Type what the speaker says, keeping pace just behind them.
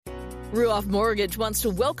Ruoff Mortgage wants to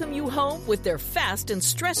welcome you home with their fast and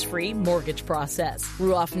stress-free mortgage process.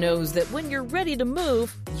 Ruoff knows that when you're ready to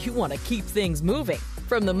move, you want to keep things moving.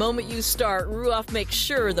 From the moment you start, Ruoff makes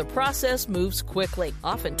sure the process moves quickly,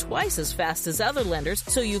 often twice as fast as other lenders,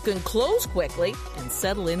 so you can close quickly and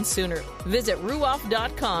settle in sooner. Visit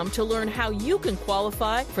Ruoff.com to learn how you can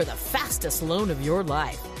qualify for the fastest loan of your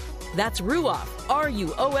life. That's Ruoff,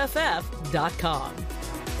 RUOFF.com.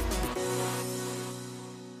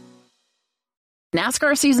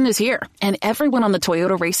 NASCAR season is here, and everyone on the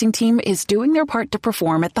Toyota racing team is doing their part to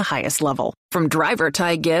perform at the highest level. From driver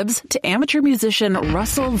Ty Gibbs to amateur musician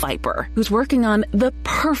Russell Viper, who's working on the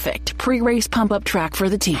perfect pre-race pump-up track for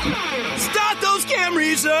the team. Start those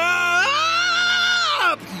Camrys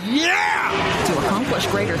up! Yeah! To accomplish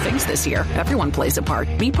greater things this year, everyone plays a part.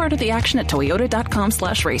 Be part of the action at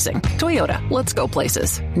toyota.com/racing. Toyota, let's go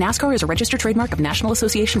places. NASCAR is a registered trademark of National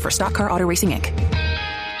Association for Stock Car Auto Racing, Inc.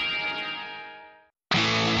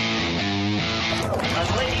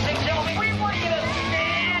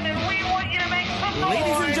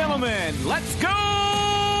 Let's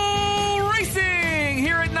go racing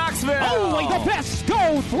here at Knoxville. Only the best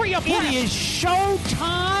go 3 of 4. It is show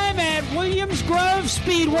time at Williams Grove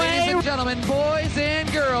Speedway. Ladies and gentlemen, boys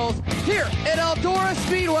and girls, here at Eldora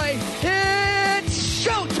Speedway, it's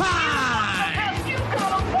showtime! You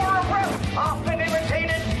got a for a breath, often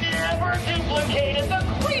imitated, never duplicated, the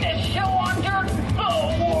greatest show on dirt,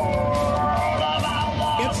 the world of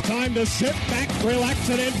outlaws. It's time to sit back, relax,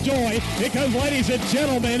 and enjoy, because, ladies and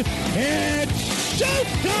gentlemen, it's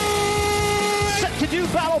showtime! Set to do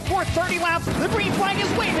battle for 30 laps. The green flag is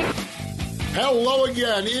waving. Hello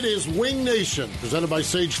again. It is Wing Nation, presented by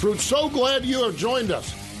Sage Fruit. So glad you have joined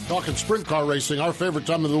us. Talking sprint car racing, our favorite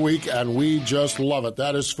time of the week, and we just love it.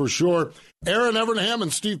 That is for sure. Aaron Evernham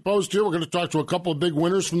and Steve Post here. We're going to talk to a couple of big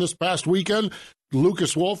winners from this past weekend.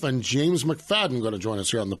 Lucas Wolfe and James McFadden are going to join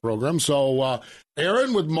us here on the program. So,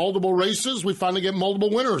 Aaron, with multiple races, we finally get multiple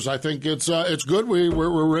winners. I think it's good.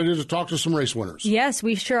 We're ready to talk to some race winners. Yes,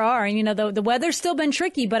 we sure are. And, you know, the weather's still been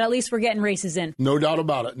tricky, but at least we're getting races in. No doubt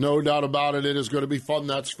about it. No doubt about it. It is going to be fun,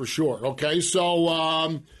 that's for sure. Okay,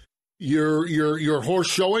 so your horse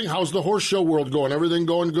showing. How's the horse show world going? Everything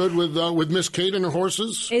going good with Miss Kate and her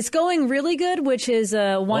horses? It's going really good, which is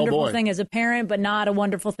a wonderful thing as a parent, but not a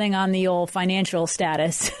wonderful thing on the old financial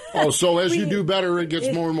status. Oh, so as you do better, it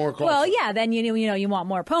gets more and more costly. Well, yeah, then you want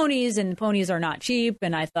more ponies, and ponies are not cheap.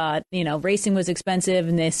 And I thought, racing was expensive,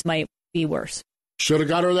 and this might be worse. Should have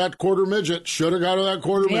got her that quarter midget.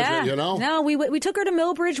 No, we took her to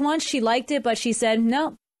Millbridge once. She liked it, but she said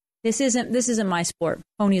no. This isn't my sport.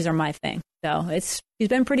 Ponies are my thing. So she's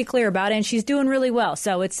been pretty clear about it, and she's doing really well.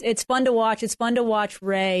 So it's fun to watch. It's fun to watch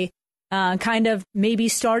Ray kind of maybe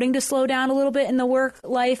starting to slow down a little bit in the work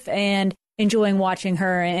life and enjoying watching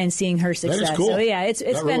her and seeing her success. That is cool. So yeah, it's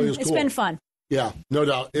been fun. Yeah, no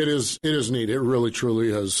doubt. It is neat. It really truly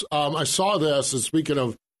is. I saw this, and speaking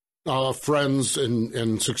of friends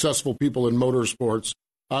and successful people in motorsports,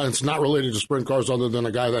 it's not related to sprint cars other than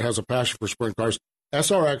a guy that has a passion for sprint cars.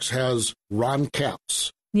 SRX has Ron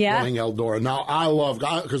Capps running Eldora. Now, I love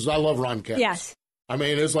Ron Capps. Yes. I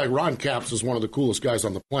mean, it's like Ron Capps is one of the coolest guys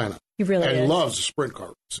on the planet. He really is. And loves the sprint car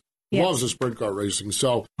racing. Yes. Loves the sprint car racing.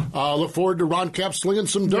 So, look forward to Ron Capps slinging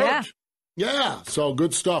some dirt. Yeah. So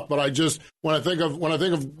good stuff. But when I think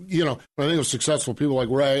of successful people like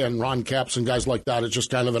Ray and Ron Capps and guys like that, it's just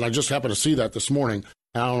kind of, and I just happened to see that this morning.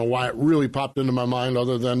 I don't know why it really popped into my mind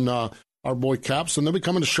other than our boy Capps, and they'll be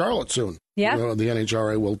coming to Charlotte soon. Yeah. The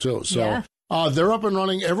NHRA will too. So they're up and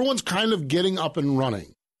running. Everyone's kind of getting up and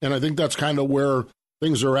running. And I think that's kind of where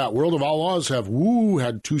things are at. World of Outlaws had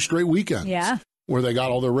 2 straight weekends where they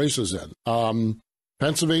got all their races in.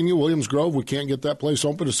 Pennsylvania, Williams Grove, we can't get that place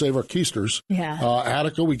open to save our keisters. Yeah.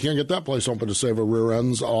 Attica, we can't get that place open to save our rear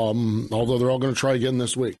ends, although they're all going to try again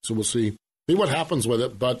this week. So we'll see what happens with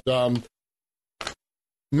it. But,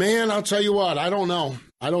 man, I'll tell you what, I don't know.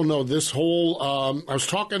 This whole, I was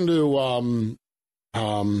talking to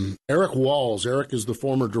Eric Walls. Eric is the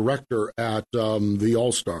former director at the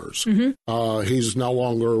All-Stars. Mm-hmm. He's no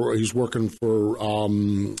longer, he's working for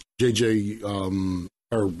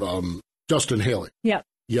Justin Haley. Yep.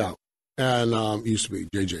 Yeah. And used to be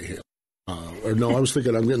J.J. Haley. Or no, I was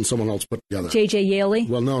thinking I'm getting someone else put together. J.J. Yaley?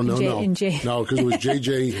 Well, no. No, because it was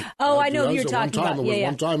J.J. Oh, I know who you're talking about.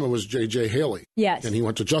 One time it was J.J. Haley. Yes. And he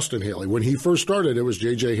went to Justin Haley. When he first started, it was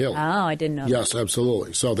J.J. Haley. Oh, I didn't know Yes,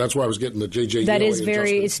 absolutely. So that's where I was getting the J.J. That Haley.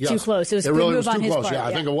 That is too close. It was a good move on his part. Yeah,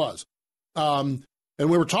 I think it was. And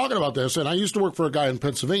we were talking about this, and I used to work for a guy in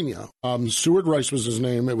Pennsylvania. Seward Rice was his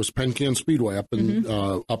name. It was Penn Can Speedway up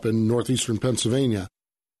in northeastern Pennsylvania.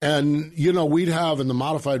 And, we'd have in the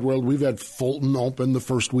modified world, we've had Fulton open the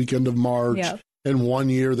first weekend of March. Yep. And 1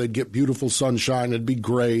 year they'd get beautiful sunshine. It'd be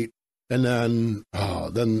great. And then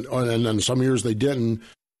some years they didn't.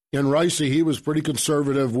 And Ricey, he was pretty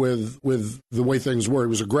conservative with the way things were. He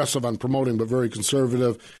was aggressive on promoting, but very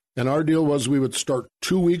conservative. And our deal was we would start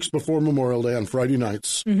 2 weeks before Memorial Day on Friday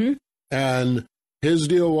nights. Mm-hmm. And his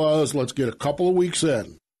deal was, let's get a couple of weeks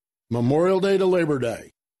in. Memorial Day to Labor Day.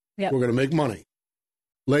 Yep. We're going to make money.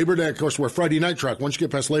 Labor Day, of course, we're Friday night track. Once you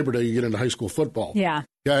get past Labor Day, you get into high school football. Yeah.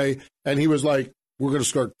 Okay? And he was like, we're going to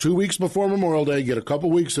start 2 weeks before Memorial Day, get a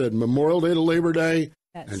couple weeks in, Memorial Day to Labor Day,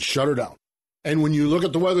 and shut her down. And when you look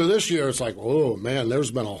at the weather this year, it's like, oh, man,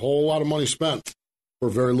 there's been a whole lot of money spent for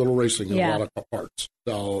very little racing in a lot of parts.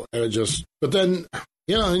 So, and it just, but then,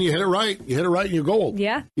 and you hit it right. You hit it right and you're gold.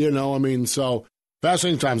 Yeah. So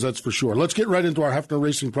fascinating times, that's for sure. Let's get right into our Hefner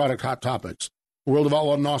Racing product hot topics. World of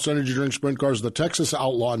Outlaw NOS Energy Drink Sprint Cars, the Texas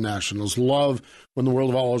Outlaw Nationals. Love when the World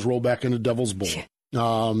of Outlaws roll back into Devil's Bowl.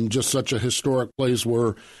 Just such a historic place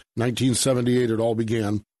where 1978 it all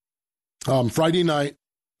began. Friday night,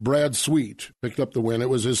 Brad Sweet picked up the win. It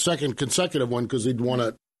was his second consecutive one because he'd won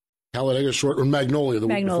at Talladega Short or Magnolia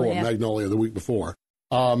the week before.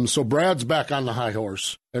 So Brad's back on the high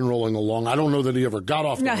horse and rolling along. I don't know that he ever got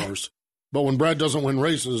off the horse. But when Brad doesn't win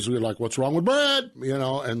races, we're like, what's wrong with Brad?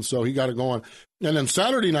 And so he got it going. And then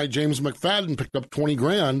Saturday night, James McFadden picked up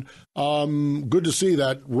 $20,000. Good to see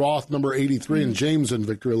that Roth number 83 and James in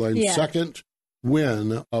victory lane, second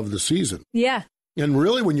win of the season. Yeah. And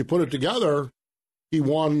really, when you put it together, he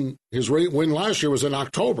won his win last year was in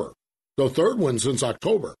October. So third win since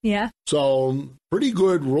October. Yeah. So pretty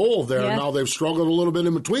good roll there. Yeah. Now they've struggled a little bit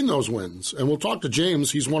in between those wins. And we'll talk to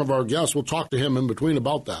James. He's one of our guests. We'll talk to him in between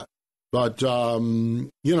about that. But, it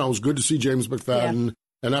was good to see James McFadden,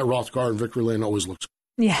 and that Roth car in victory lane always looks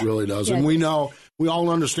good. Yeah. It really does. Yeah, and we all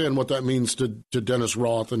understand what that means to Dennis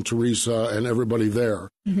Roth and Teresa and everybody there.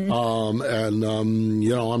 Mm-hmm.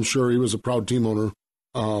 I'm sure he was a proud team owner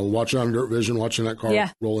watching on Dirt Vision, watching that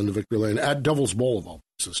car roll into victory lane at Devil's Bowl of all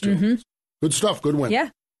places, too. Mm-hmm. Good stuff. Good win. Yeah,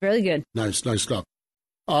 really good. Nice stuff.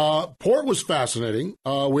 Port was fascinating.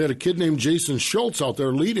 We had a kid named Jason Schultz out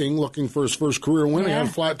there leading, looking for his first career win. He had a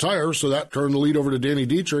flat tire, so that turned the lead over to Danny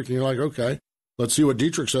Dietrich, and you're like, okay, let's see what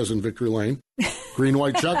Dietrich says in victory lane. Green,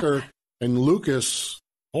 white checker, and Lucas,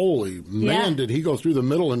 holy man, did he go through the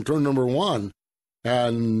middle in turn number one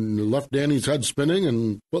and left Danny's head spinning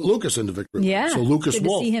and put Lucas into victory lane. Yeah, so Lucas good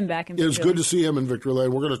Wolfe. To see him back in victory lane. It was good to see him in victory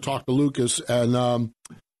lane. We're going to talk to Lucas, and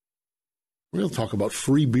we're going to talk about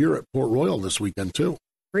free beer at Port Royal this weekend, too.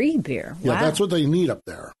 Free beer. Wow. Yeah, that's what they need up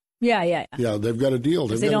there. Yeah. Yeah, they've got a deal.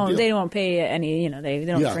 They don't pay any. They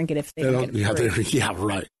don't drink it if they don't get it free.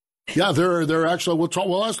 Right. Yeah, they're actually.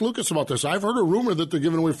 We'll ask Lucas about this. I've heard a rumor that they're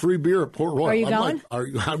giving away free beer at Port Royal. Are you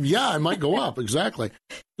going? Yeah, I might go up. Exactly.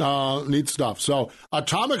 Neat stuff. So,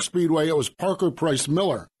 Atomic Speedway, it was Parker Price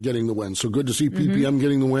Miller getting the win. So good to see PPM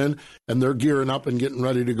getting the win, and they're gearing up and getting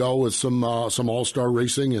ready to go with some all-star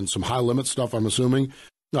racing and some high limit stuff, I'm assuming.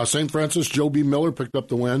 St. Francis, Joe B. Miller picked up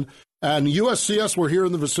the win. And USCS were here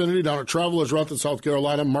in the vicinity down at Travelers Route in South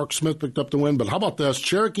Carolina. Mark Smith picked up the win. But how about this?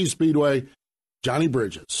 Cherokee Speedway, Johnny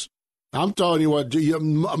Bridges. I'm telling you what,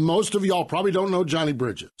 most of y'all probably don't know Johnny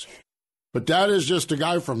Bridges. But that is just a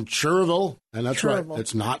guy from Cherryville. And that's right.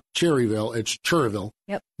 It's not Cherryville. It's Cherryville.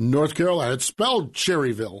 Yep. North Carolina. It's spelled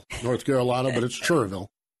Cherryville, North Carolina, but it's Cherryville,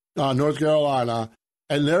 North Carolina.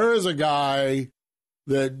 And there is a guy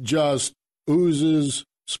that just oozes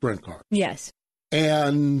sprint cars. Yes.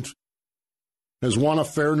 And has won a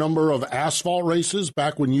fair number of asphalt races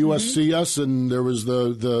back when USCS and there was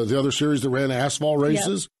the other series that ran asphalt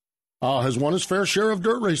races. Yep. Has won his fair share of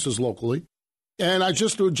dirt races locally. And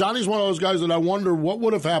Johnny's one of those guys that I wonder what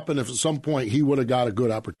would have happened if at some point he would have got a good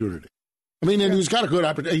opportunity. I mean, and he's got a good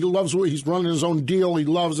opportunity. He loves he's running his own deal. He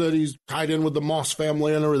loves it. He's tied in with the Moss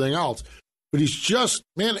family and everything else. But he's just,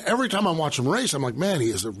 man, every time I watch him race, I'm like, man, he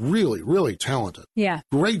is a really, really talented. Yeah.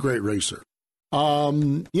 Great racer.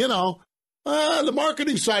 The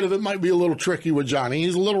marketing side of it might be a little tricky with Johnny.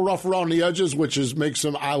 He's a little rough around the edges, which makes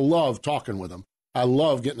him, I love talking with him. I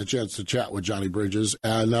love getting a chance to chat with Johnny Bridges.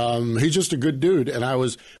 And he's just a good dude. And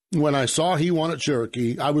when I saw he won at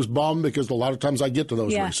Cherokee, I was bummed because a lot of times I get to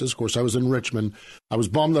those races. Of course, I was in Richmond. I was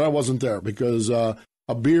bummed that I wasn't there because a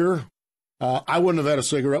beer, I wouldn't have had a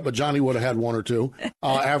cigarette, but Johnny would have had one or two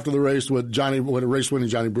after the race with Johnny. When a race winning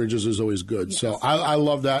Johnny Bridges is always good. Yes. So I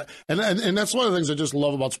love that, and that's one of the things I just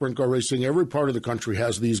love about sprint car racing. Every part of the country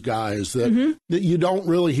has these guys that you don't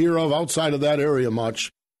really hear of outside of that area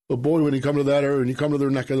much. But boy, when you come to that area and you come to their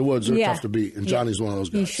neck of the woods, they're tough to beat. And Johnny's one of those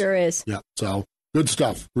guys. He sure is. Yeah. So Good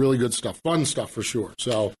stuff. Really good stuff. Fun stuff for sure.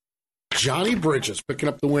 So Johnny Bridges picking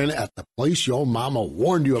up the win at the place your mama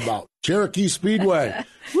warned you about, Cherokee Speedway.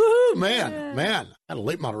 Woohoo, man. I had a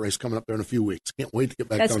late model race coming up there in a few weeks. Can't wait to get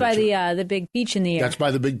back down. That's by the Big Peach in the air. That's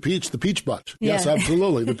by the Big Peach, the Peach Butt. Yes,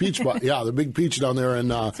 absolutely. The Peach Butt. Yeah, the Big Peach down there. And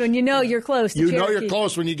so when you know you're close to You Cherokee. know you're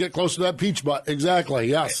close when you get close to that Peach Butt. Exactly,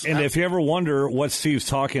 yes. And if you ever wonder what Steve's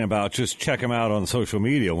talking about, just check him out on social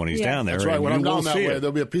media when he's down there. That's right. When I'm down that way,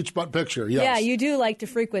 there'll be a Peach Butt picture. Yes. Yeah, you do like to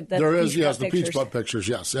frequent the There Peach is, yes, Butt the Peach Butt pictures.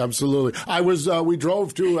 Yes, absolutely. I was. We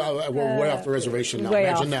drove to. We're way off the reservation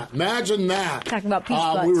now. Imagine that. Talking about Peach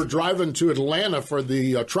Butts. We were driving to Atlanta for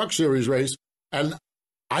the Truck Series race, and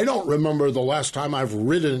I don't remember the last time I've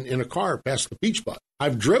ridden in a car past the Peach Butt.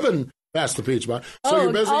 I've driven past the Peach Butt. So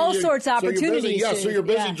you're busy, all sorts of opportunities. So you're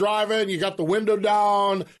busy driving. You got the window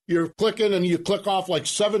down. You're clicking, and you click off like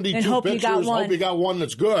 72 and hope pictures. Hope you got one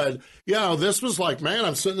that's good. This was like, man,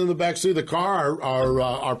 I'm sitting in the backseat of the car.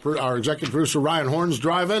 Our executive producer, Ryan Horn's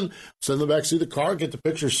driving. Sitting in the backseat of the car, get the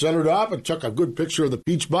picture centered up, and took a good picture of the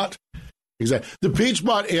Peach Butt. Exactly. The Peach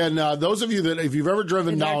Butt, and those of you that, if you've ever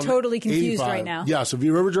driven down... They're totally confused 85, right now. Yes, if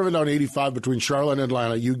you've ever driven down 85 between Charlotte and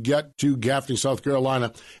Atlanta, you get to Gaffney, South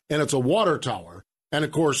Carolina, and it's a water tower. And,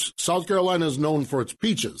 of course, South Carolina is known for its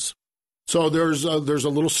peaches. So there's a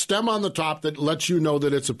little stem on the top that lets you know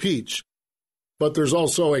that it's a peach. But there's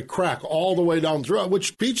also a crack all the way down through it,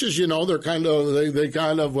 which peaches, they're kind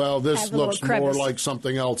of, well, this looks more like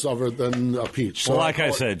something else other than a peach. So well, like I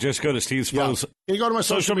said, just go to Steve's post. Can you go to my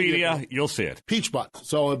social media, you'll see it. Peach Butt.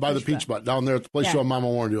 So by the Peach Butt down there at the place your mama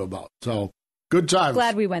warned you about. So good times.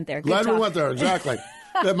 Glad we went there. Glad we went there, exactly.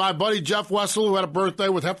 My buddy Jeff Wessel, who had a birthday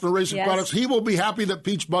with Hefner Racing Products, he will be happy that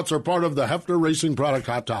Peach Butts are part of the Hefner Racing Product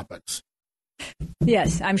Hot Topics.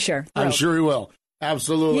 Yes, I'm sure. I'm sure he will.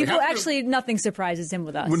 Absolutely. Actually, nothing surprises him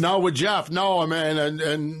with us. No, with Jeff, no, I mean,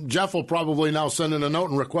 and Jeff will probably now send in a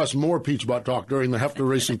note and request more Peach Butt talk during the Hefner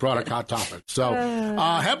Racing Product Hot Topic. So,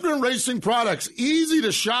 Hefner Racing Products, easy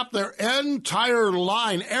to shop their entire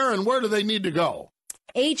line. Aaron, where do they need to go?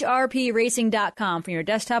 HRPRacing.com from your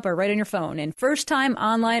desktop or right on your phone. And first-time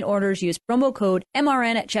online orders use promo code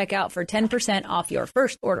MRN at checkout for 10% off your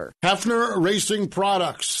first order. Hefner Racing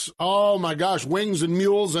Products. Oh, my gosh. Wings and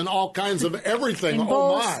mules and all kinds of everything.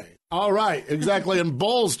 Oh, my. All right. Exactly. And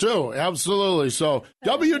bulls, too. Absolutely. So,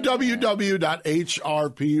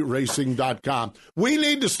 www.hrpracing.com. We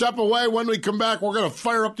need to step away. When we come back, we're going to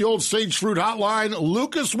fire up the old Sage Fruit hotline.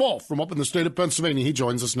 Lucas Wolfe from up in the state of Pennsylvania. He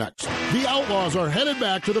joins us next. The Outlaws are headed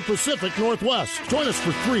back to the Pacific Northwest. Join us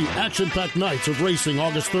for 3 action-packed nights of racing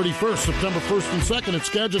August 31st, September 1st and 2nd at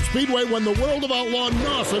Skagit Speedway when the World of Outlaw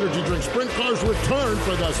NOS Energy Drink Sprint Cars return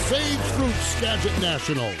for the Sage Fruit Skagit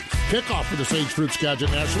Nationals. Kickoff for the Sage Fruit Skagit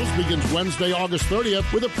Nationals begins Wednesday, August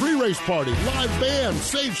 30th with a pre-race party, live band,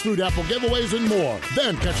 Sage Fruit apple giveaways, and more.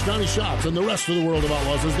 Then catch Donnie Schatz and the rest of the World of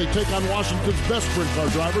Outlaws as they take on Washington's best sprint car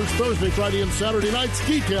drivers Thursday, Friday, and Saturday nights.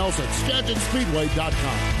 Details at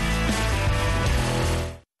SkagitSpeedway.com.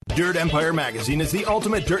 Dirt Empire Magazine is the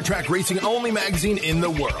ultimate dirt track racing only magazine in the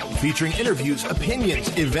world, featuring interviews, opinions,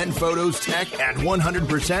 event photos, tech, and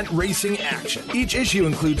 100% racing action. Each issue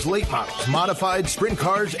includes late models, modified sprint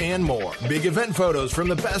cars, and more. Big event photos from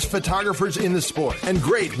the best photographers in the sport, and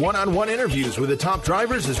great one-on-one interviews with the top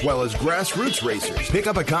drivers as well as grassroots racers. Pick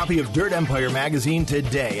up a copy of Dirt Empire Magazine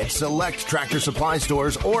today at select Tractor Supply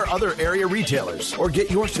stores or other area retailers, or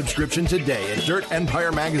get your subscription today at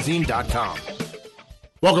dirtempiremagazine.com.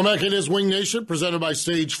 Welcome back. It is Wing Nation, presented by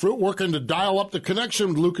Sage Fruit, working to dial up the connection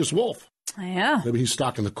with Lucas Wolfe. Yeah. Maybe he's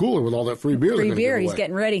stocking the cooler with all that free beer. Free beer. He's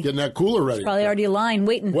getting ready. Getting that cooler ready. There's probably already a line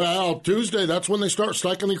waiting. Well, Tuesday, that's when they start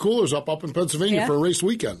stocking the coolers up in Pennsylvania for a race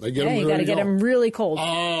weekend. They get them you got to get them really cold.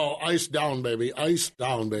 Oh, ice down, baby. Ice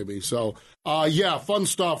down, baby. So, fun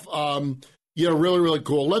stuff. Really, really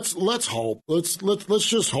cool. Let's hope. Let's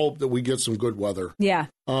just hope that we get some good weather. Yeah.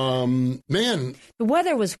 Man. The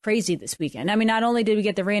weather was crazy this weekend. I mean, not only did we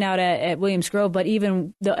get the rain out at Williams Grove, but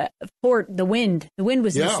even the wind. The wind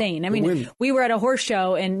was insane. I mean, we were at a horse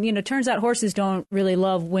show, and, turns out horses don't really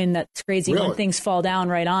love wind that's crazy when things fall down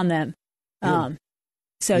right on them. Yeah.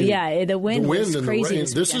 The wind was crazy.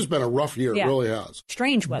 This has been a rough year. It really has.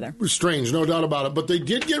 Strange weather. Strange, no doubt about it. But they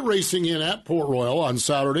did get racing in at Port Royal on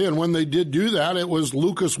Saturday, and when they did do that, it was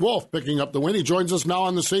Lucas Wolfe picking up the win. He joins us now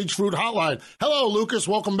on the Sage Fruit Hotline. Hello, Lucas.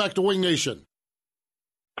 Welcome back to Wing Nation.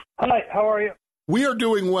 Hi, how are you? We are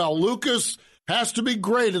doing well. Lucas, has to be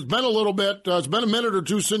great. It's been a little bit. It's been a minute or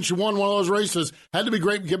two since you won one of those races. Had to be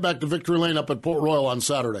great to get back to victory lane up at Port Royal on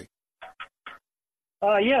Saturday.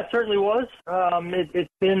 Yeah, it certainly was. It's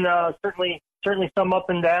been certainly some up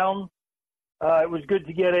and down. It was good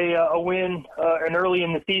to get a win, an early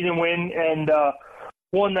in the season win, and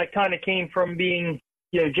one that kind of came from being,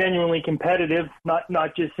 genuinely competitive,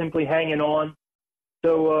 not just simply hanging on.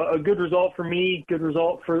 So a good result for me, good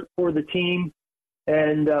result for the team,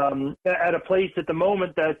 and at a place at the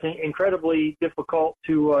moment that's incredibly difficult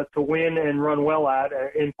to win and run well at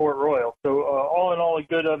in Port Royal. So all in all, a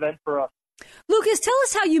good event for us. Lucas, tell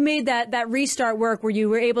us how you made that restart work where you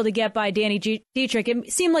were able to get by Danny Dietrich.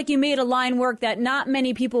 It seemed like you made a line work that not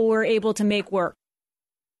many people were able to make work.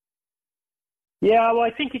 Yeah, well, I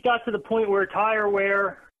think it got to the point where tire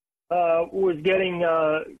wear was getting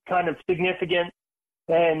kind of significant,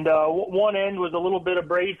 and one end was a little bit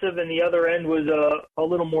abrasive and the other end was a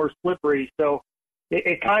little more slippery. So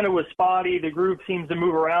it kind of was spotty. The groove seems to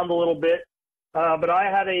move around a little bit. But I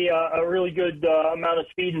had a really good amount of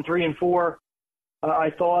speed in 3 and 4,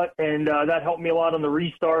 I thought, and that helped me a lot on the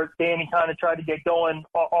restart. Danny kind of tried to get going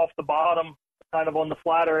off the bottom, kind of on the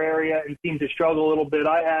flatter area, and seemed to struggle a little bit.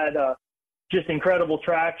 I had just incredible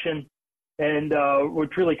traction, and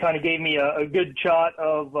which really kind of gave me a good shot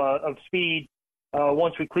of speed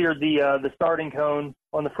once we cleared the starting cone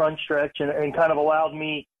on the front stretch, and kind of allowed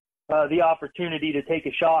me the opportunity to take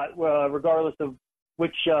a shot, regardless of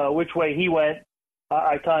which way he went.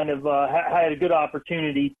 I kind of had a good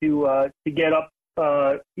opportunity to get up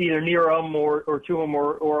either near him or to him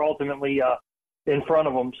or ultimately in front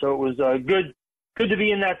of him. So it was good to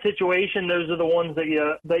be in that situation. Those are the ones that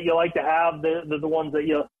you like to have. They're the ones that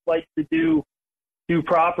you like to do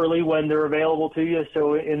properly when they're available to you.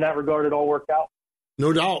 So in that regard, it all worked out.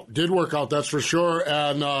 No doubt, did work out. That's for sure.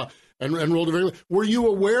 And rolled it very well. Were you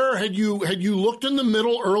aware? Had you looked in the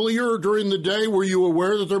middle earlier during the day? Were you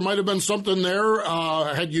aware that there might have been something there?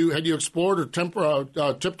 Had you explored or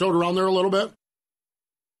tiptoed around there a little bit?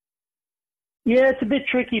 Yeah, it's a bit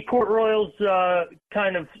tricky. Port Royal's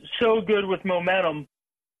kind of so good with momentum,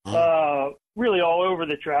 really all over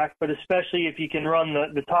the track, but especially if you can run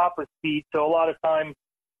the top with speed. So a lot of time,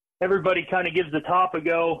 everybody kind of gives the top a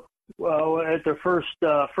go at their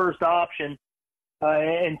first option.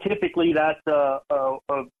 And typically that's a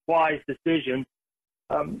wise decision.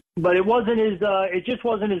 But it just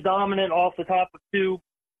wasn't as dominant off the top of 2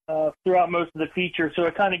 throughout most of the feature. So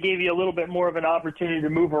it kind of gave you a little bit more of an opportunity to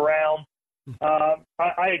move around. I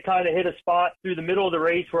had kind of hit a spot through the middle of the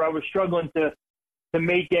race where I was struggling to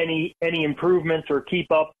make any improvements or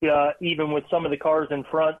keep up even with some of the cars in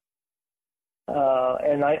front.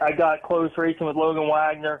 And I got close racing with Logan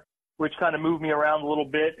Wagner, which kind of moved me around a little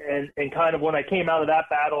bit. And kind of when I came out of that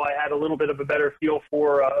battle, I had a little bit of a better feel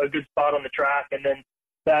for a good spot on the track. And then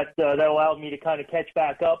that allowed me to kind of catch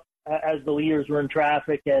back up as the leaders were in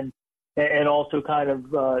traffic and also kind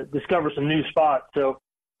of discover some new spots. So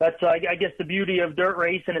that's, I guess, the beauty of dirt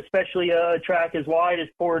racing, especially a track as wide as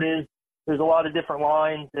Port is. There's a lot of different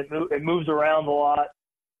lines. It moves around a lot.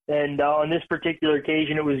 And on this particular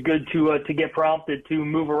occasion, it was good to get prompted to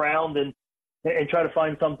move around and try to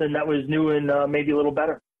find something that was new and maybe a little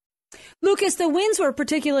better. Lucas, the winds were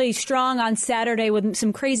particularly strong on Saturday with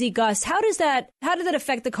some crazy gusts. How did that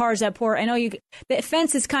affect the cars at Port? I know the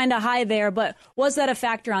fence is kind of high there, but was that a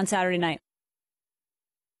factor on Saturday night?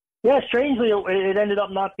 Yeah, strangely, it ended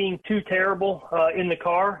up not being too terrible in the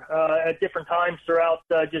car. At different times throughout,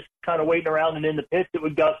 just kind of waiting around and in the pits, it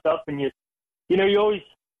would gust up, and it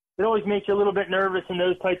always makes you a little bit nervous in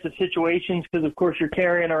those types of situations because, of course, you're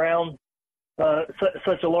carrying around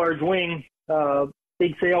such a large wing,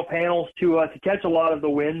 big sail panels to catch a lot of the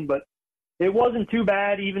wind. But it wasn't too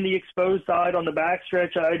bad. Even the exposed side on the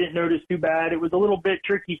backstretch, I didn't notice too bad. It was a little bit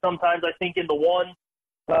tricky sometimes, I think, in the one.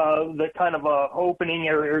 The kind of opening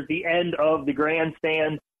or the end of the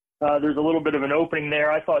grandstand. There's a little bit of an opening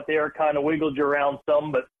there. I thought they kind of wiggled you around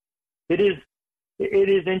some, but it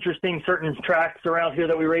is interesting. Certain tracks around here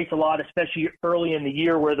that we race a lot, especially early in the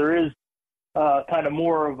year, where there is kind of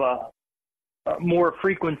more of more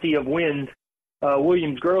frequency of wind.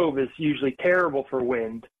 Williams Grove is usually terrible for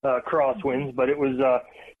wind, crosswinds, but it was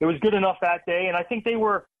good enough that day, and I think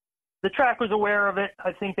the track was aware of it.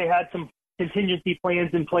 I think they had some contingency plans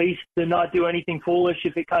in place to not do anything foolish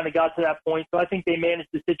if it kind of got to that point. So I think they managed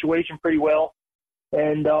the situation pretty well.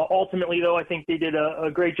 And ultimately, though, I think they did a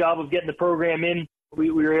great job of getting the program in. We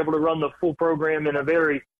were able to run the full program in a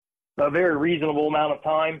very reasonable amount of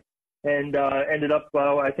time and ended up,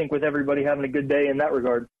 I think, with everybody having a good day in that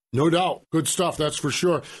regard. No doubt. Good stuff, that's for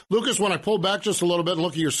sure. Lucas, when I pull back just a little bit and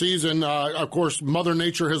look at your season, of course, Mother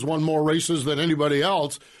Nature has won more races than anybody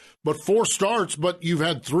else. But 4 starts, but you've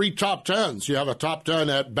had 3 top 10s. You have a top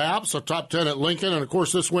 10 at Baps, a top 10 at Lincoln, and, of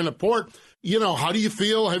course, this win at Port. How do you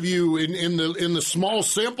feel? Have you, in the small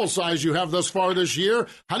sample size you have thus far this year,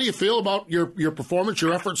 how do you feel about your performance,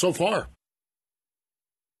 your effort so far?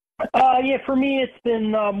 Yeah, for me, it's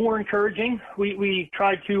been more encouraging. We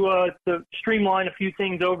tried to streamline a few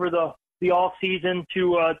things over the off season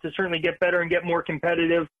to certainly get better and get more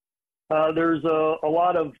competitive. There's a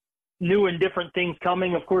lot of new and different things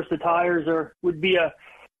coming. Of course, the tires would be a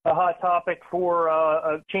hot topic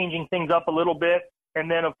for changing things up a little bit. And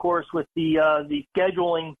then, of course, with the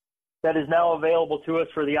scheduling that is now available to us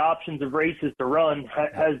for the options of races to run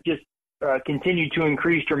has just continued to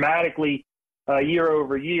increase dramatically year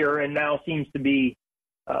over year, and now seems to be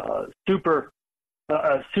super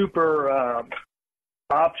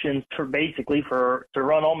options to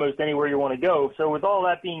run almost anywhere you want to go. So with all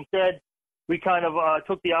that being said, we kind of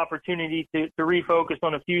took the opportunity to refocus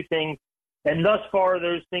on a few things, and thus far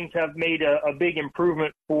those things have made a big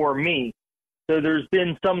improvement for me. So there's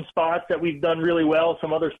been some spots that we've done really well,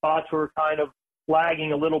 some other spots were kind of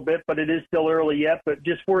lagging a little bit, but it is still early yet. But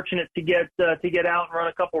just fortunate to get out and run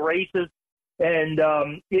a couple races,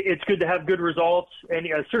 and it's good to have good results, and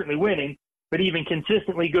certainly winning, but even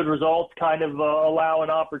consistently good results kind of allow an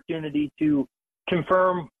opportunity to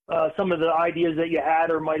confirm some of the ideas that you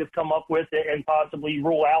had or might have come up with, and possibly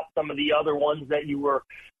rule out some of the other ones that you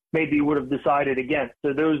would have decided against.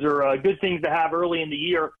 So those are good things to have early in the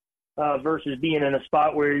year versus being in a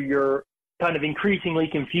spot where you're kind of increasingly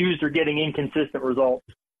confused or getting inconsistent results.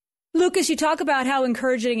 Lucas, you talk about how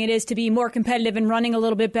encouraging it is to be more competitive and running a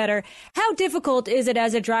little bit better. How difficult is it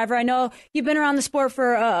as a driver? I know you've been around the sport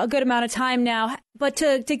for a good amount of time now, but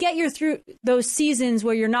to get you through those seasons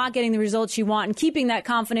where you're not getting the results you want and keeping that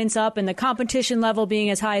confidence up and the competition level being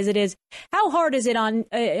as high as it is, how hard is it on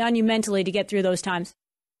you mentally to get through those times?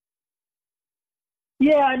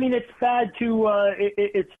 Yeah, I mean, it's bad to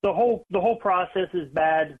it's the whole process is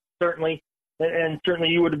bad, certainly. And certainly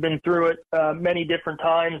you would have been through it many different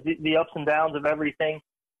times, the ups and downs of everything.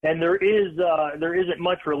 And there isn't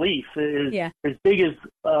much relief. As big as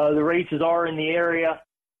the races are in the area,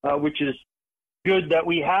 which is good that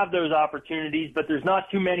we have those opportunities, but there's not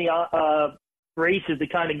too many races to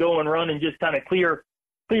kind of go and run and just kind of clear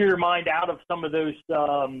your mind out of some of those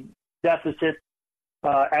deficits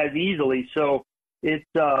as easily. So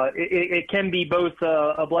it can be both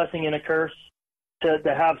a blessing and a curse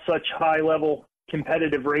to have such high-level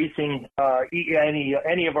competitive racing.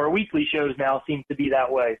 Any of our weekly shows now seem to be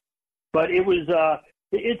that way. But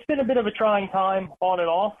it's been a bit of a trying time on and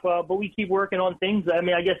off, but we keep working on things. I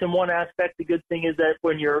mean, I guess in one aspect, the good thing is that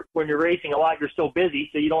when you're racing a lot, you're so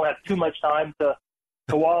busy, so you don't have too much time to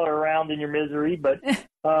wallow around in your misery. But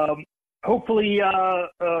hopefully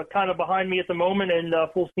kind of behind me at the moment and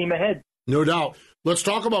full steam ahead. No doubt. Let's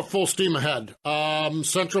talk about full steam ahead.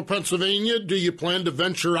 Central Pennsylvania, do you plan to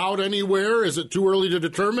venture out anywhere? Is it too early to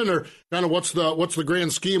determine, or kind of what's the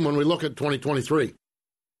grand scheme when we look at 2023?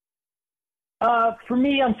 For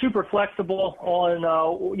me, I'm super flexible on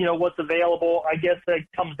what's available. I guess that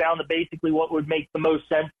comes down to basically what would make the most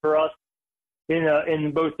sense for us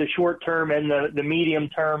in both the short term and the medium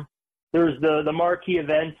term. There's the marquee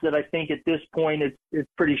events that I think at this point it's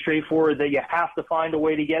pretty straightforward that you have to find a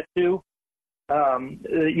way to get to.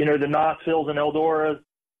 The Knoxvilles and Eldoras,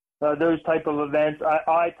 those type of events.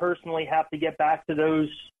 I personally have to get back to those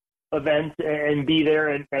events and be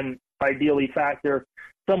there and ideally factor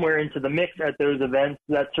somewhere into the mix at those events.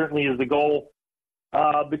 That certainly is the goal.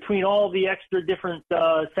 Between all the extra different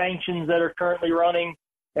sanctions that are currently running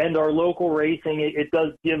and our local racing, it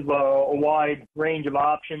does give a wide range of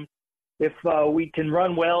options. If we can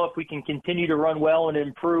run well, if we can continue to run well and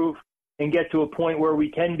improve and get to a point where we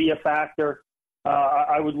can be a factor,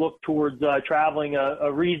 I would look towards traveling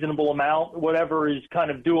a reasonable amount, whatever is kind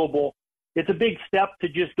of doable. It's a big step to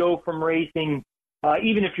just go from racing,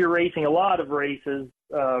 even if you're racing a lot of races,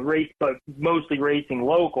 but mostly racing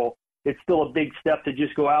local, it's still a big step to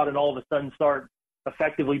just go out and all of a sudden start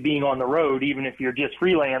effectively being on the road, even if you're just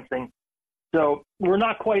freelancing. So we're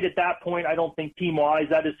not quite at that point, I don't think, team-wise.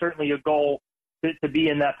 That is certainly a goal to be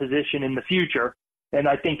in that position in the future. And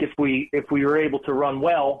I think if we were able to run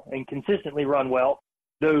well and consistently run well,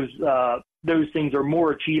 those things are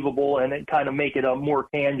more achievable and it kind of make it a more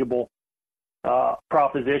tangible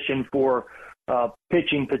proposition for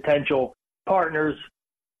pitching potential partners,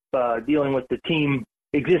 dealing with the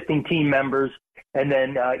existing team members, and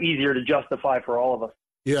then easier to justify for all of us.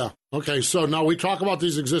 Yeah. Okay. So now we talk about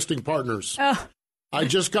these existing partners. I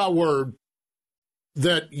just got word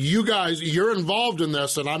that you're involved in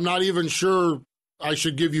this, and I'm not even sure I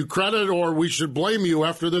should give you credit or we should blame you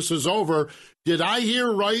after this is over. Did I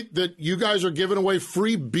hear right that you guys are giving away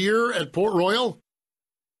free beer at Port Royal?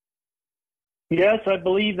 Yes, I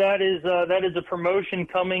believe that is a promotion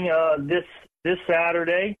coming this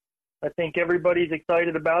Saturday. I think everybody's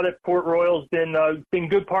excited about it. Port Royal's been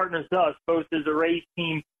good partners to us, both as a race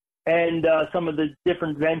team and some of the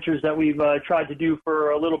different ventures that we've tried to do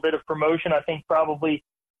for a little bit of promotion. I think probably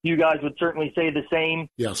you guys would certainly say the same.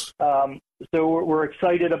 Yes. So we're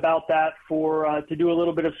excited about that to do a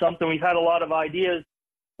little bit of something. We've had a lot of ideas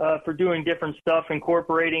for doing different stuff,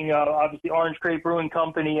 incorporating obviously Orange Crate Brewing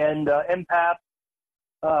Company and MPAP.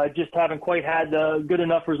 Just haven't quite had good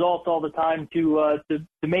enough results all the time to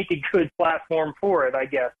make a good platform for it, I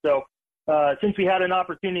guess. So since we had an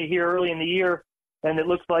opportunity here early in the year, and it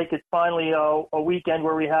looks like it's finally a weekend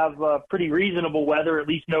where we have pretty reasonable weather, at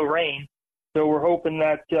least no rain. So we're hoping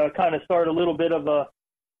that kind of start a little bit of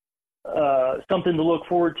something to look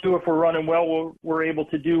forward to. If we're running well, we're able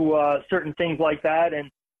to do certain things like that.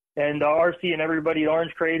 And RC and everybody at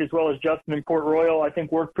Orange Crate, as well as Justin and Port Royal, I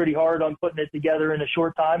think worked pretty hard on putting it together in a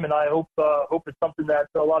short time. And I hope it's something that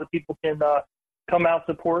a lot of people can come out,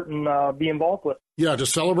 support, and be involved with. Yeah, to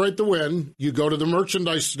celebrate the win, you go to the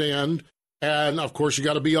merchandise stand, and, of course, you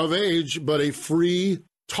got to be of age, but a free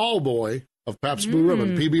tall boy of Pabst Blue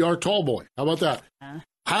Ribbon, PBR tall boy. How about that?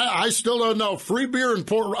 I still don't know. Free beer and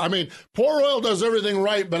Port Royal does everything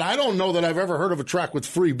right, but I don't know that I've ever heard of a track with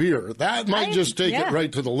free beer. That might just take it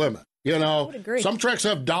right to the limit. You know, some tracks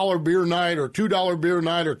have $1 beer night or $2 beer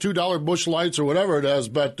night or $2 Busch Lights or whatever it is,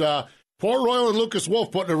 but Port Royal and Lucas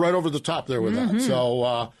Wolfe putting it right over the top there with that.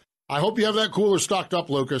 So I hope you have that cooler stocked up,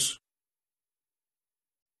 Lucas.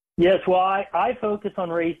 Yes, well, I focus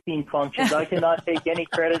on race team functions. I cannot take any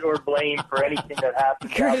credit or blame for anything that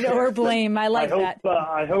happens. Credit or blame, I like that.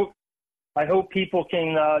 I hope people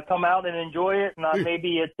can come out and enjoy it.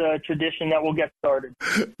 Maybe it's a tradition that will get started.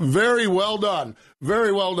 Very well done.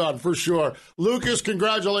 Very well done, for sure. Lucas,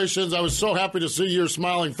 congratulations. I was so happy to see your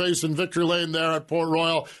smiling face in victory lane there at Port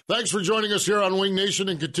Royal. Thanks for joining us here on Wing Nation,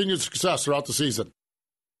 and continued success throughout the season.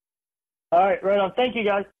 All right, right on. Thank you,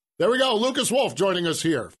 guys. There we go. Lucas Wolfe joining us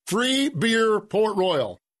here. Free beer, Port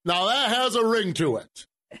Royal. Now, that has a ring to it.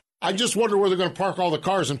 I just wonder where they're going to park all the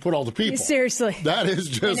cars and put all the people. Seriously. That is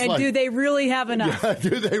just and do they really have enough? Yeah,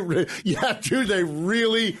 do they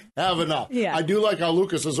really have enough? Yeah. I do like how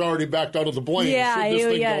Lucas has already backed out of the blame. Yeah, Should this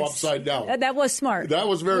thing go upside down? That was smart. That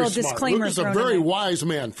was very smart. Lucas is a very wise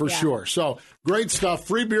man, for sure. So, great stuff.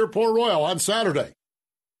 Free beer, Port Royal on Saturday.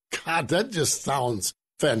 God, that just sounds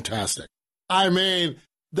fantastic. I mean,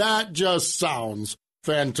 that just sounds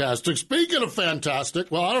fantastic. Speaking of fantastic,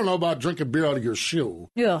 well, I don't know about drinking beer out of your shoe.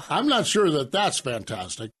 Yeah. I'm not sure that that's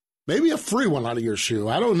fantastic. Maybe a free one out of your shoe.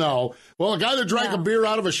 I don't know. Well, a guy that drank a beer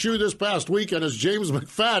out of a shoe this past weekend is James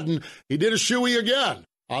McFadden. He did a shoey again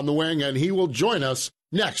on the wing, and he will join us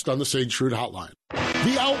next on the Sage Fruit Hotline.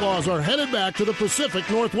 The Outlaws are headed back to the Pacific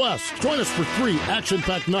Northwest. Join us for 3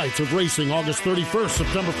 action-packed nights of racing August 31st,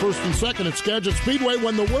 September 1st, and 2nd at Skagit Speedway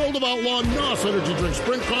when the World of Outlaw NOS Energy Drink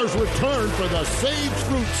Sprint Cars return for the Sage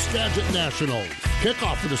Fruit Skagit Nationals.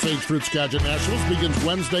 Kickoff for the Sage Fruit Skagit Nationals begins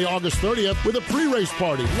Wednesday, August 30th with a pre-race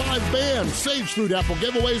party, live band, Sage Fruit apple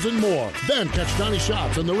giveaways, and more. Then catch Donnie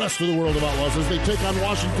Schatz and the rest of the World of Outlaws as they take on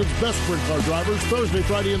Washington's best sprint car drivers Thursday,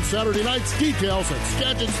 Friday, and Saturday nights. Details at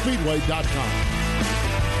SkagitSpeedway.com.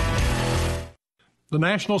 The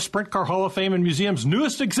National Sprint Car Hall of Fame and Museum's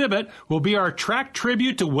newest exhibit will be our track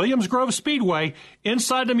tribute to Williams Grove Speedway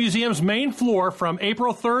inside the museum's main floor from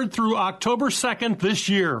April 3rd through October 2nd this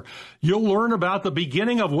year. You'll learn about the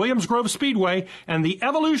beginning of Williams Grove Speedway and the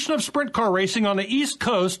evolution of sprint car racing on the East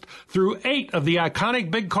Coast through 8 of the iconic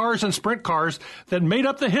big cars and sprint cars that made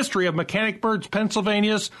up the history of Mechanicsburg,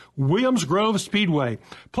 Pennsylvania's Williams Grove Speedway.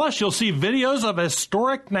 Plus, you'll see videos of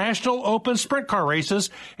historic National Open sprint car races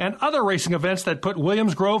and other racing events that put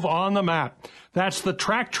Williams Grove on the map. That's the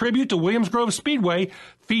track tribute to Williams Grove Speedway,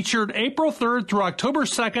 featured April 3rd through October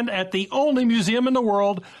 2nd at the only museum in the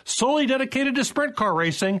world solely dedicated to sprint car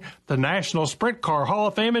racing, the National Sprint Car Hall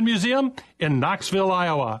of Fame and Museum in Knoxville,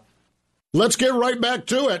 Iowa. Let's get right back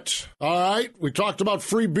to it. All right, we talked about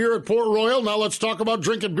free beer at Port Royal. Now let's talk about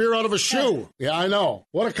drinking beer out of a shoe. Yeah, I know.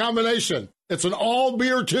 What a combination. It's an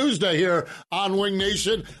all-beer Tuesday here on Wing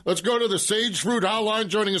Nation. Let's go to the Sage Fruit Hotline.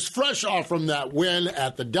 Joining us fresh off from that win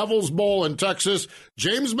at the Devil's Bowl in Texas,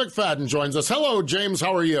 James McFadden joins us. Hello, James.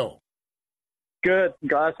 How are you? Good,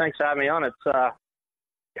 guys. Thanks for having me on. It's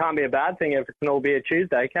can't be a bad thing if it's an all-beer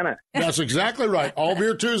Tuesday, can it? That's exactly right.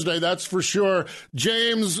 All-beer Tuesday, that's for sure.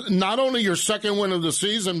 James, not only your second win of the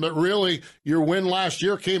season, but really your win last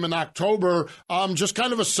year came in October. Just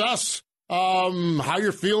kind of assess how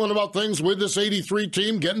you're feeling about things with this 83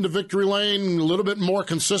 team, getting to victory lane a little bit more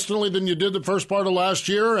consistently than you did the first part of last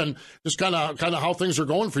year, and just kind of how things are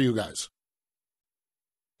going for you guys.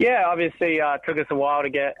 Yeah, obviously it took us a while to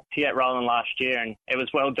get rolling last year, and it was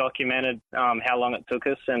well documented how long it took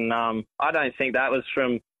us. And I don't think that was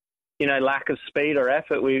from, lack of speed or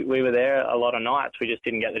effort. We were there a lot of nights. We just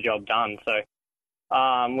didn't get the job done. So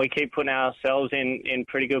we keep putting ourselves in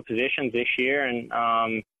pretty good positions this year, and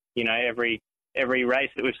every race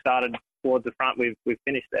that we've started towards the front, we've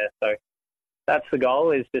finished there. So that's the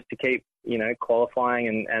goal, is just to keep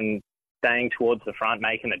qualifying and staying towards the front,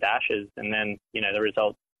 making the dashes, and then the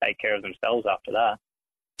results take care of themselves after that.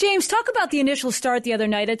 James, talk about the initial start the other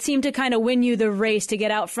night. It seemed to kind of win you the race to get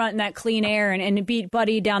out front in that clean air and beat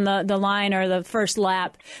Buddy down the line or the first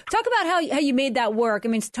lap. Talk about how you made that work. I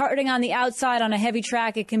mean, starting on the outside on a heavy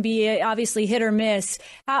track, it can be obviously hit or miss.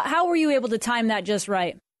 How were you able to time that just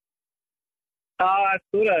right?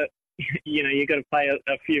 Sort of, you got to play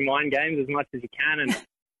a few mind games as much as you can, and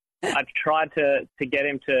I tried to get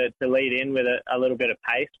him to lead in with a little bit of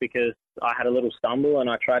pace, because I had a little stumble, and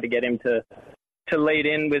I tried to get him to lead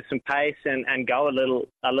in with some pace and go a little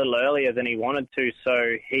earlier than he wanted to.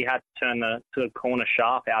 So he had to turn the corner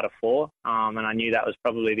sharp out of 4, and I knew that was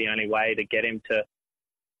probably the only way to get him to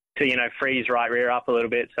freeze right rear up a little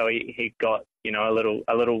bit. So he got a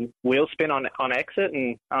little wheel spin on exit,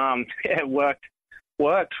 and it worked.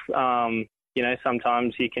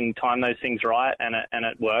 Sometimes you can time those things right and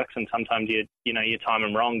it works, and sometimes you time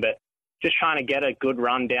them wrong. But just trying to get a good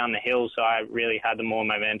run down the hill, so I really had the more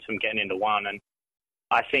momentum getting into 1. And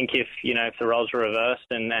I think if the roles were reversed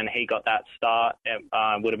and he got that start, it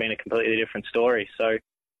would have been a completely different story. So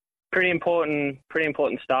pretty important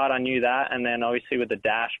start. I knew that, and then obviously with the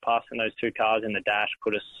dash, passing those 2 cars in the dash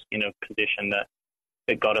put us in a position that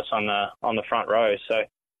got us on the front row. So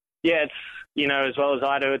yeah, it's as well as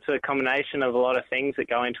I do, it's a combination of a lot of things that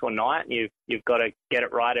go into a night. You've got to get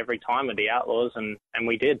it right every time with the Outlaws, and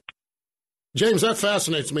we did. James, that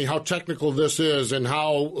fascinates me, how technical this is, and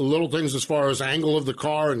how little things as far as angle of the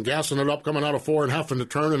car and gassing it up coming out of 4 and having to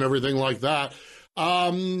turn and everything like that.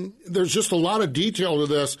 There's just a lot of detail to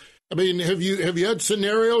this. I mean, have you had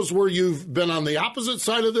scenarios where you've been on the opposite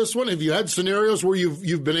side of this one? Have you had scenarios where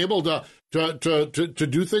you've been able to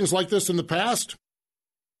do things like this in the past?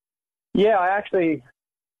 Yeah, I actually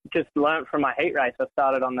just learned from my heat race. I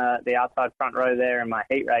started on the outside front row there in my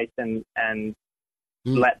heat race, and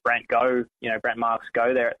let Brent go, Brent Marks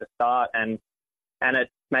go there at the start, and it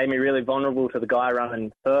made me really vulnerable to the guy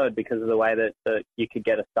running third because of the way that you could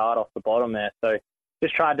get a start off the bottom there. So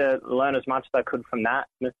just tried to learn as much as I could from that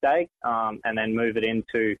mistake, and then move it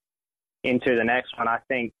into the next one. I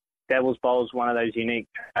think Devil's Bowl is one of those unique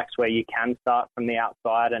tracks where you can start from the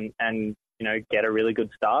outside and get a really good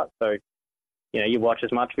start. So, you watch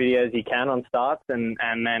as much video as you can on starts, and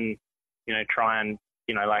then, try and,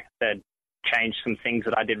 like I said, change some things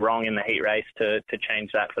that I did wrong in the heat race to change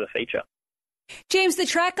that for the feature. James, the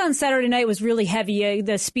track on Saturday night was really heavy.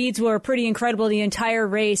 The speeds were pretty incredible the entire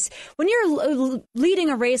race. When you're leading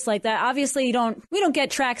a race like that, obviously we don't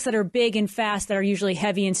get tracks that are big and fast that are usually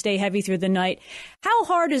heavy and stay heavy through the night. How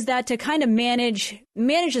hard is that to kind of manage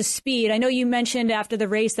the speed? I know you mentioned after the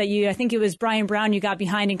race that I think it was Brian Brown you got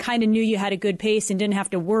behind and kind of knew you had a good pace and didn't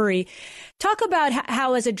have to worry. Talk about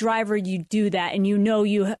how as a driver you do that, and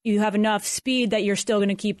you have enough speed that you're still going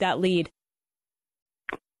to keep that lead.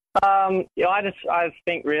 I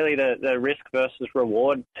think really the risk versus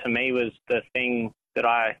reward to me was the thing that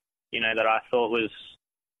I thought was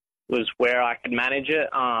where I could manage it.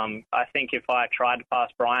 I think if I tried to pass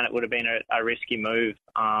Brian, it would have been a risky move.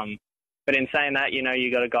 But in saying that,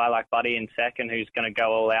 you got a guy like Buddy in second who's going to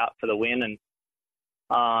go all out for the win, and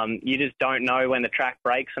you just don't know when the track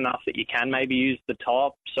breaks enough that you can maybe use the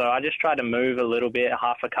top. So I just tried to move a little bit,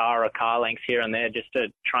 half a car or a car length here and there, just to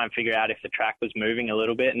try and figure out if the track was moving a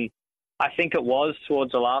little bit. And I think it was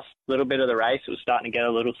towards the last little bit of the race. It was starting to get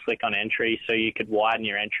a little slick on entry, so you could widen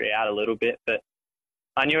your entry out a little bit. But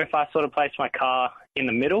I knew if I sort of placed my car in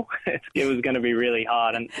the middle, it was going to be really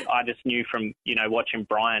hard. And I just knew from, watching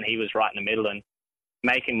Brian, he was right in the middle and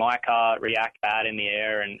making my car react bad in the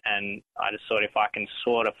air, and I just thought if I can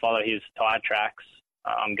sort of follow his tyre tracks,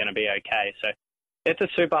 I'm going to be okay. So it's a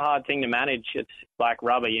super hard thing to manage. It's like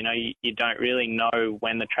rubber, you don't really know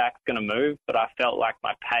when the track's going to move, but I felt like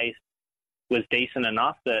my pace was decent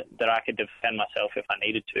enough that I could defend myself if I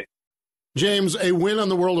needed to. James, a win on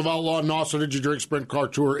the World of Outlaw NOS Energy Drink Sprint Car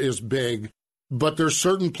Tour is big, but there's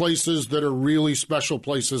certain places that are really special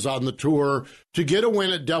places on the tour. To get a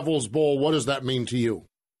win at Devil's Bowl, what does that mean to you?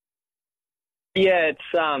 Yeah,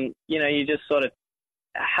 it's, you just sort of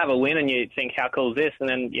have a win and you think, how cool is this? And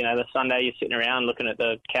then, the Sunday you're sitting around looking at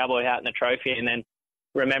the cowboy hat and the trophy, and then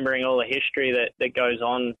remembering all the history that goes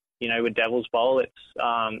on, with Devil's Bowl.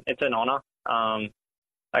 It's an honor.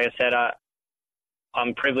 like I said,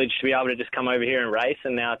 I'm privileged to be able to just come over here and race,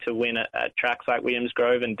 and now to win at tracks like Williams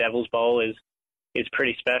Grove and Devil's Bowl is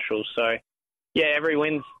pretty special. So, yeah, every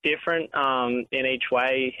win's different in each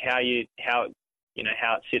way, how it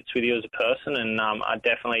sits with you as a person, and I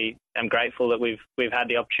definitely am grateful that we've had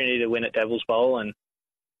the opportunity to win at Devil's Bowl, and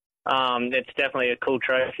it's definitely a cool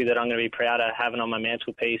trophy that I'm going to be proud of having on my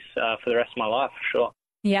mantelpiece for the rest of my life, for sure.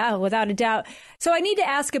 Yeah, without a doubt. So I need to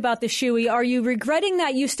ask about the shoey. Are you regretting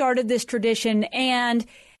that you started this tradition? And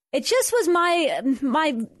it just was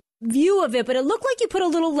my view of it, but it looked like you put a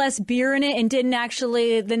little less beer in it and didn't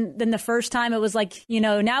actually than the first time. It was like,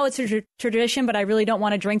 now it's a tradition, but I really don't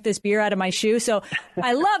want to drink this beer out of my shoe. So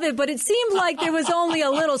I love it, but it seemed like there was only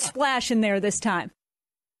a little splash in there this time.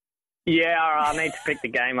 Yeah, I need to pick the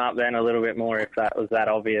game up then a little bit more if that was that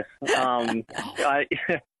obvious.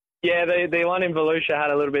 Yeah, the one in Volusia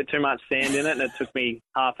had a little bit too much sand in it, and it took me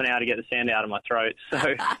half an hour to get the sand out of my throat. So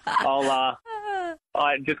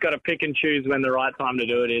I just got to pick and choose when the right time to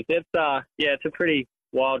do it is. It's a pretty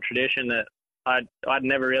wild tradition that I'd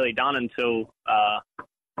never really done until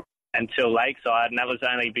Lakeside, and that was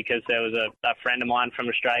only because there was a friend of mine from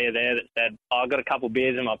Australia there that said, I've got a couple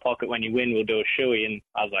beers in my pocket. When you win, we'll do a shoey. And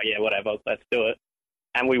I was like, yeah, whatever, let's do it.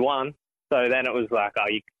 And we won. So then it was like, oh,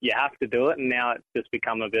 you have to do it, and now it's just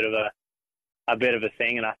become a bit of a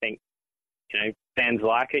thing. And I think, fans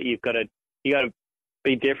like it. You got to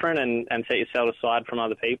be different and set yourself aside from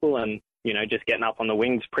other people. And just getting up on the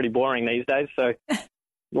wing's pretty boring these days. So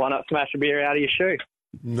why not smash a beer out of your shoe?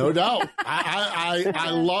 No doubt.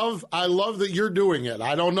 I love that you're doing it.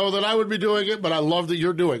 I don't know that I would be doing it, but I love that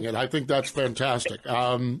you're doing it. I think that's fantastic.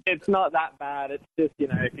 It's not that bad. It's just,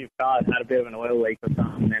 if your car's had a bit of an oil leak or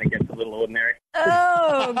something, then it gets a little ordinary.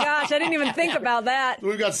 Oh, gosh, I didn't even think about that.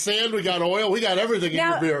 We got sand, we got oil, we got everything in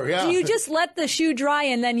your beer. Yeah. Do you just let the shoe dry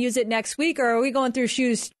and then use it next week, or are we going through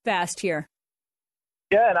shoes fast here?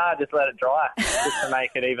 Yeah, no, just let it dry, just to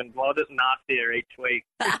make it even just nastier each week.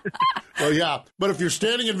 Well, yeah, but if you're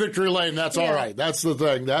standing in Victory Lane, that's all right. That's the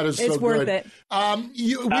thing. That is it's so worth good. It.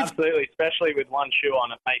 Absolutely, especially with one shoe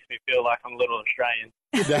on, it makes me feel like I'm a little Australian.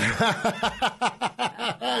 Yeah.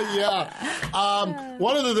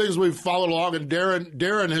 One of the things we've followed along, and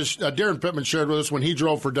Darren Pittman shared with us when he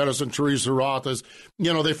drove for Dennis and Teresa Roth, is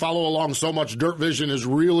they follow along so much. Dirt Vision has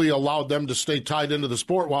really allowed them to stay tied into the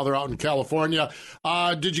sport while they're out in California.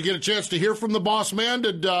 Did you get a chance to hear from the boss man?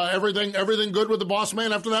 Did everything good with the boss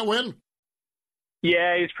man after that win?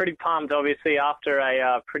 Yeah, he's pretty pumped. Obviously, after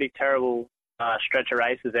a pretty terrible stretch of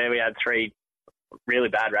races there, we had 3 really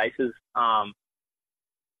bad races.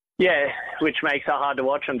 Which makes it hard to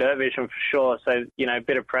watch on Dirt Vision for sure. So, a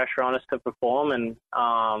bit of pressure on us to perform. And,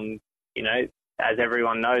 as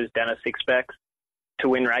everyone knows, Dennis expects to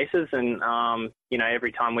win races. And,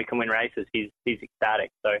 every time we can win races, he's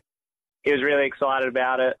ecstatic. So he was really excited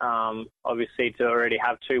about it. Obviously, to already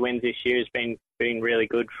have 2 wins this year has been really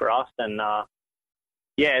good for us. And,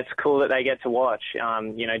 it's cool that they get to watch.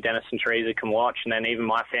 Dennis and Teresa can watch. And then even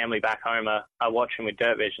my family back home are watching with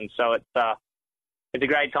Dirt Vision. So it's a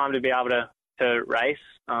great time to be able to race.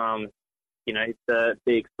 The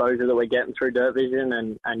exposure that we're getting through Dirt Vision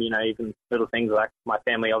and even little things like my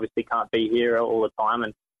family obviously can't be here all the time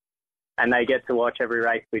and they get to watch every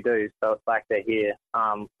race we do. So it's like they're here.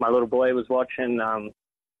 My little boy was watching.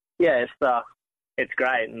 It's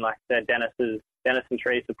great. And like I said, Dennis and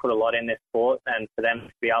Teresa put a lot in this sport, and for them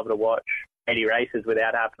to be able to watch 80 races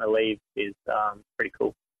without having to leave is pretty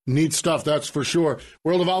cool. Neat stuff, that's for sure.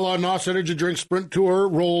 World of Outlaw NOS Energy Drink Sprint Tour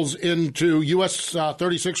rolls into US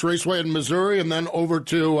 36 Raceway in Missouri and then over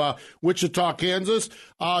to Wichita, Kansas.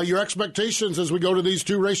 Your expectations as we go to these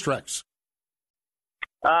 2 racetracks?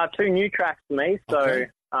 2 new tracks for me, so okay.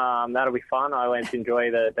 That'll be fun. I always enjoy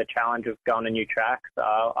the challenge of going to new tracks.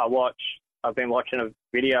 I've been watching a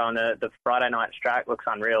video on the Friday night track. Looks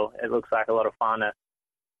unreal. It looks like a lot of fun.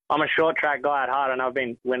 I'm a short track guy at heart, and I've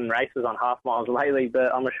been winning races on half miles lately,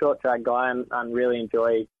 but I'm a short track guy and really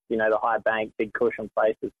enjoy, the high bank, big cushion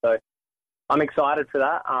places. So I'm excited for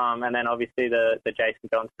that. And then obviously the Jason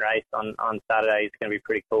Johnson race on Saturday is going to be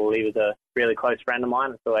pretty cool. He was a really close friend of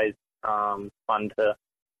mine. It's always fun to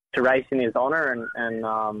race in his honor. And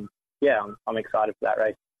I'm excited for that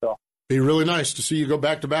race. So. Be really nice to see you go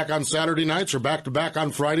back-to-back on Saturday nights or back-to-back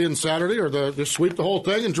on Friday and Saturday, or just sweep the whole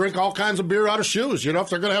thing and drink all kinds of beer out of shoes. You know, if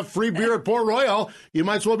they're going to have free beer at Port Royal, you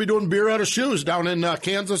might as well be doing beer out of shoes down in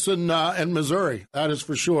Kansas and Missouri. That is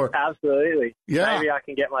for sure. Absolutely. Yeah. Maybe I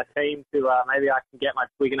can get my team to,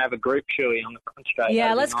 we can have a group shoey on the front straight.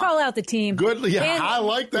 Yeah, let's call out the team. Good. Yeah, I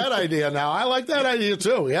like that idea now. I like that idea,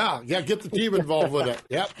 too. Yeah, get the team involved with it.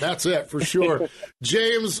 Yep, that's it for sure.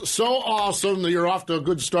 James, so awesome that you're off to a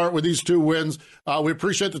good start with these 2 wins. We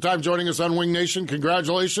appreciate the time joining us on Wing Nation.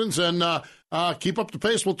 Congratulations, and keep up the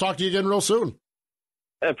pace. We'll talk to you again real soon.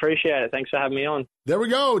 I appreciate it. Thanks for having me on. There we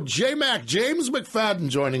go. J-Mac, James McFadden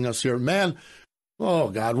joining us here. Man, oh,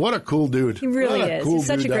 God, what a cool dude. He really is. He's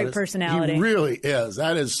such a great personality. He really is.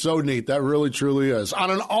 That is so neat. That really, truly is.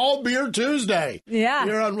 On an all-beer Tuesday. Yeah.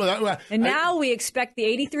 And now we expect the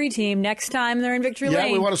 83 team next time they're in Victory Lane.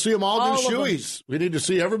 Yeah, we want to see them all do shoeys. We need to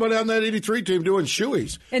see everybody on that 83 team doing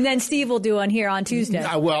shoeys. And then Steve will do one here on Tuesday.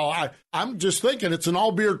 I'm just thinking it's an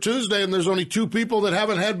all-beer Tuesday, and there's only 2 people that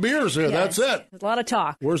haven't had beers here. Yes. That's it. There's a lot of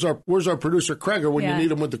talk. Where's our producer, Kreger, when you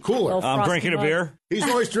need him with the cooler? I'm drinking a beer. He's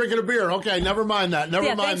always drinking a beer. Okay, never mind that. Never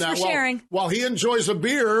mind thanks that. For sharing. While he enjoys a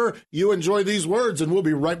beer, you enjoy these words, and we'll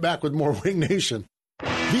be right back with more Wing Nation.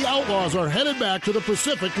 The Outlaws are headed back to the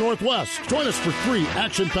Pacific Northwest. Join us for 3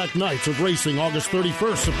 action-packed nights of racing August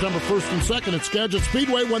 31st, September 1st, and 2nd at Skagit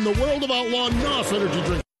Speedway when the World of Outlaw NOS Energy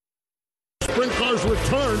Drink Sprint Cars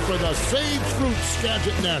return for the Sage Fruit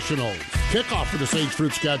Skagit Nationals. Kickoff for the Sage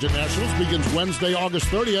Fruit Skagit Nationals begins Wednesday, August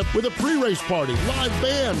 30th with a pre-race party, live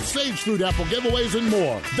band, Sage Fruit apple giveaways, and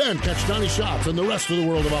more. Then catch Donnie Schatz and the rest of the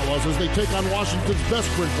World of Outlaws as they take on Washington's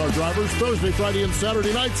best sprint car drivers Thursday, Friday, and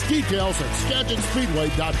Saturday nights. Details at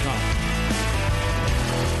SkagitSpeedway.com.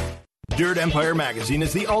 Dirt Empire Magazine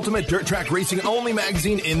is the ultimate dirt track racing only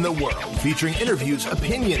magazine in the world, featuring interviews,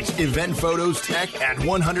 opinions, event photos, tech, and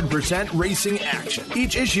 100% racing action.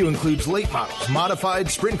 Each issue includes late models,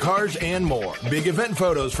 modified, sprint cars, and more. Big event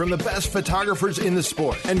photos from the best photographers in the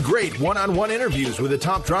sport, and great one-on-one interviews with the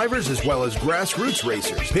top drivers as well as grassroots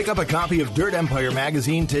racers. Pick up a copy of Dirt Empire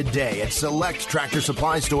Magazine today at select Tractor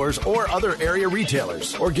Supply stores or other area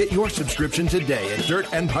retailers, or get your subscription today at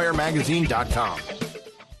DirtEmpireMagazine.com.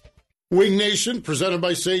 Wing Nation, presented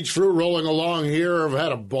by Sage Fruit, rolling along here. I've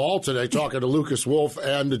had a ball today talking to Lucas Wolfe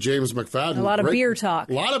and to James McFadden. A lot of beer talk.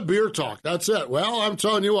 A lot of beer talk. That's it. Well, I'm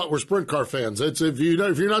telling you what, we're sprint car fans. It's if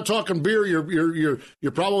you're not talking beer,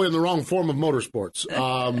 you're probably in the wrong form of motorsports.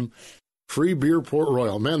 Free beer, Port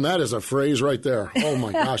Royal. Man, that is a phrase right there. Oh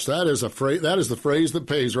my gosh, that is the phrase that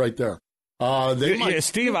pays right there.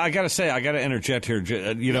 Steve, I got to interject here.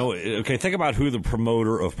 Think about who the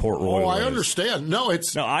promoter of Port Royal is. I understand. No,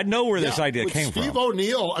 I know where this idea came from. Steve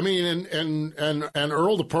O'Neill, I mean, and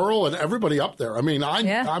Earl the Pearl and everybody up there. I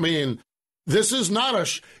mean, this is not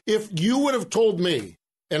if you would have told me,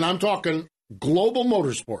 and I'm talking global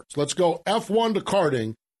motorsports, let's go F1 to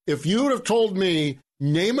karting, if you would have told me,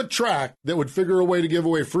 name a track that would figure a way to give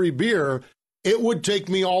away free beer, it would take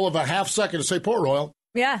me all of a half second to say Port Royal.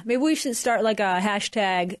 Yeah, maybe we should start like a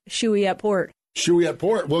hashtag Shoey at Port. Shoey at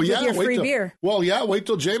Port. Well, yeah. With your free beer. Well, yeah, wait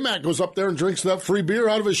till J-Mac goes up there and drinks that free beer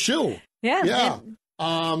out of his shoe. Yeah. Yeah.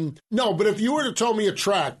 No, but if you were to tell me a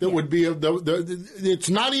track that would be, it's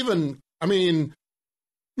not even, I mean,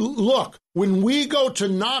 look, when we go to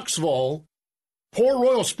Knoxville, Port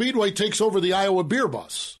Royal Speedway takes over the Iowa Beer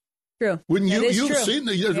Bus. True. When you've seen,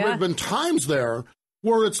 there have been times there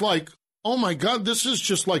where it's like, oh my God, this is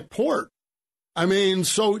just like Port. I mean,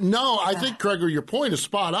 so no, I think, Kreger, your point is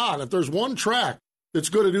spot on. If there's one track that's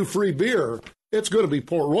going to do free beer, it's going to be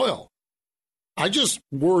Port Royal. I just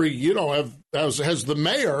worry, has the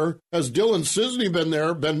mayor, has Dylan Cisney been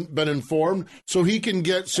there, been informed, so he can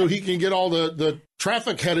get all the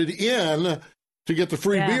traffic headed in to get the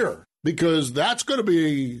free beer, because that's going to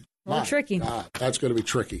be tricky. That's going to be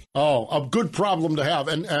tricky. Oh, a good problem to have.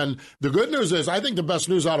 And the good news is, I think the best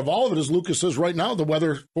news out of all of it is Lucas says right now the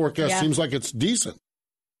weather forecast seems like it's decent.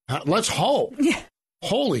 Let's hope. Yeah.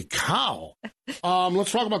 Holy cow.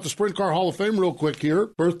 Let's talk about the Sprint Car Hall of Fame real quick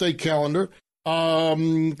here. Birthday calendar.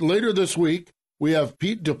 Later this week, we have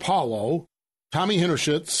Pete DiPaolo, Tommy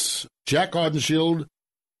Hinnerschitz, Jack Audenshield,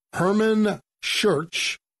 Herman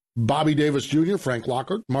Schurch, Bobby Davis Jr., Frank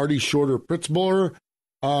Lockhart, Marty Shorter Pritzbauer,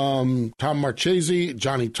 Tom Marchese,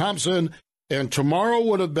 Johnny Thompson, and tomorrow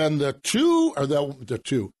would have been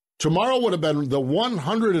Tomorrow would have been the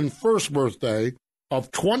 101st birthday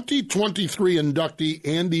of 2023 inductee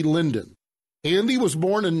Andy Linden. Andy was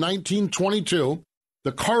born in 1922.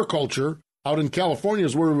 The car culture out in California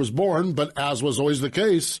is where he was born, but as was always the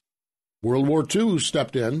case, World War II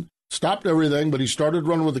stepped in. stopped everything, but he started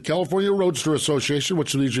running with the California Roadster Association,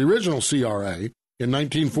 which was the original CRA, in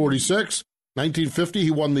 1946. 1950,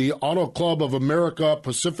 he won the Auto Club of America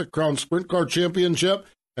Pacific Crown Sprint Car Championship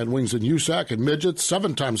and wings in USAC and midgets,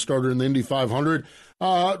 7-time starter in the Indy 500.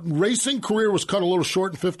 Racing career was cut a little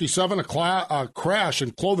short in 57. A crash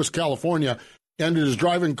in Clovis, California, ended his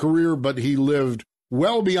driving career, but he lived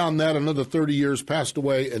well beyond that, another 30 years, passed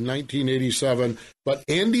away in 1987. But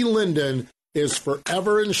Andy Linden is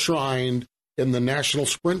forever enshrined in the National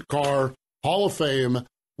Sprint Car Hall of Fame,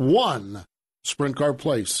 1 Sprint Car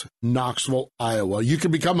Place, Knoxville, Iowa. You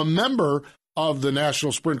can become a member of the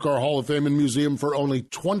National Sprint Car Hall of Fame and Museum for only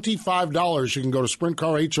 $25. You can go to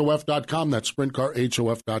sprintcarhof.com. That's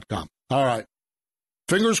sprintcarhof.com. All right.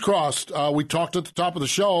 Fingers crossed. We talked at the top of the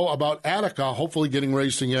show about Attica hopefully getting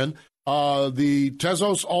racing in. The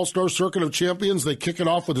Tezos All-Star Circuit of Champions, they kick it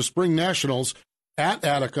off with the Spring Nationals at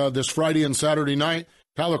Attica this Friday and Saturday night.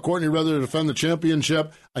 Tyler Courtney ready to defend the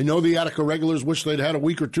championship. I know the Attica regulars wish they'd had a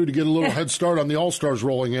week or two to get a little head start on the All-Stars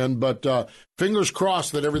rolling in, but fingers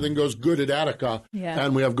crossed that everything goes good at Attica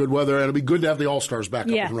and we have good weather, and it'll be good to have the All-Stars back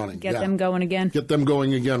up and running. Get them going again. Get them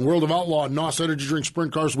going again. World of Outlaw, NOS Energy Drink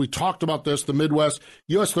Sprint Cars. We talked about this, the Midwest,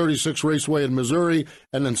 US 36 Raceway in Missouri,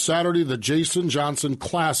 and then Saturday, the Jason Johnson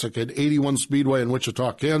Classic at 81 Speedway in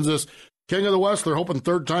Wichita, Kansas. King of the West, they're hoping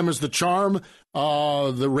third time is the charm.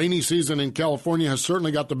 The rainy season in California has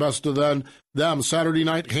certainly got the best of them. Saturday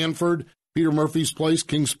night, Hanford, Peter Murphy's Place,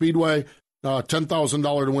 King Speedway,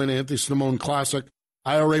 $10,000 to win Anthony Simone Classic.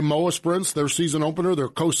 IRA MOA Sprints, their season opener, they're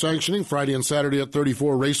co-sanctioning Friday and Saturday at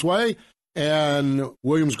 34 Raceway. And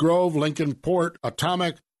Williams Grove, Lincoln Port,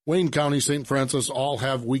 Atomic, Wayne County, St. Francis all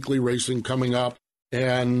have weekly racing coming up.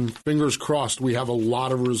 And fingers crossed, we have a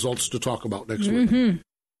lot of results to talk about next week.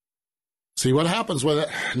 See what happens with it,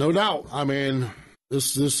 no doubt. I mean,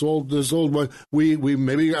 this old one. We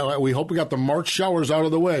hope we got the March showers out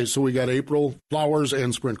of the way, so we got April flowers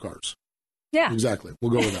and sprint cars. Yeah, exactly.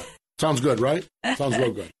 We'll go with that. Sounds good, right? Sounds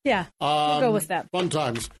real good. Yeah, we'll go with that. Fun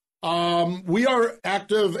times. We are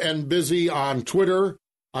active and busy on Twitter,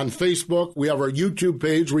 on Facebook. We have our YouTube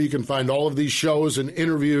page where you can find all of these shows and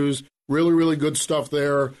interviews. Really, really good stuff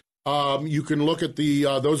there. You can look at the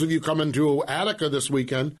those of you coming to Attica this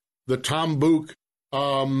weekend. The Tom Book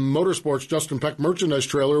Motorsports Justin Peck merchandise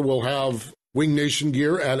trailer will have Wing Nation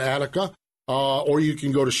gear at Attica, or you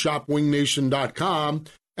can go to shopwingnation.com.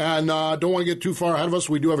 And don't want to get too far ahead of us.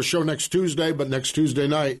 We do have a show next Tuesday, but next Tuesday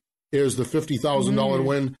night is the $50,000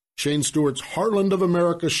 win. Shane Stewart's Heartland of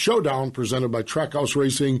America Showdown, presented by Trackhouse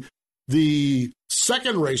Racing. The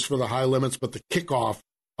second race for the high limits, but the kickoff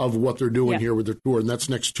of what they're doing here with their tour, and that's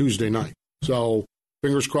next Tuesday night. So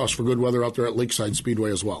fingers crossed for good weather out there at Lakeside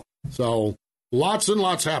Speedway as well. So lots and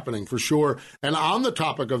lots happening for sure. And on the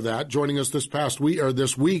topic of that, joining us this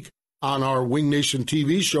week on our Wing Nation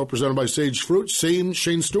TV show presented by Sage Fruit,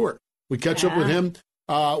 Shane Stewart. We catch up with him.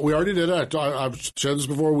 We already did it. I've said this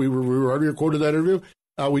before. We already recorded that interview.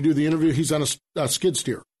 We do the interview. He's on a skid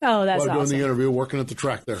steer. Oh, that's awesome. Doing the interview, working at the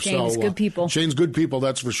track there. Shane's good people. Shane's good people,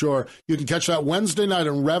 that's for sure. You can catch that Wednesday night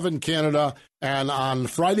in Rev, Canada, and on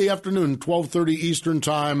Friday afternoon, 12:30 Eastern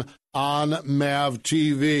Time on MAV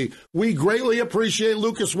TV. We greatly appreciate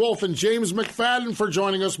Lucas Wolfe and James McFadden for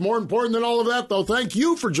joining us. More important than all of that, though, thank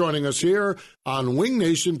you for joining us here on Wing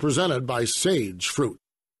Nation, presented by Sage Fruit.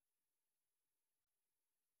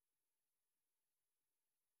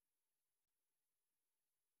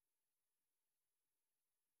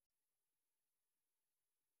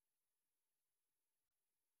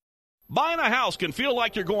 Buying a house can feel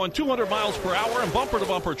like you're going 200 miles per hour in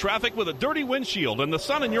bumper-to-bumper traffic with a dirty windshield and the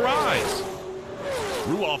sun in your eyes.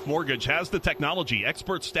 Ruoff Mortgage has the technology,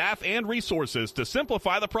 expert staff, and resources to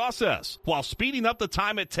simplify the process while speeding up the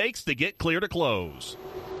time it takes to get clear to close.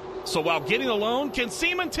 So while getting a loan can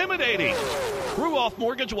seem intimidating, Ruoff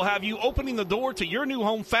Mortgage will have you opening the door to your new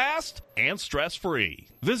home fast and stress-free.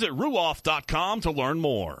 Visit ruoff.com to learn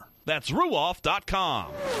more. That's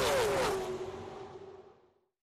ruoff.com.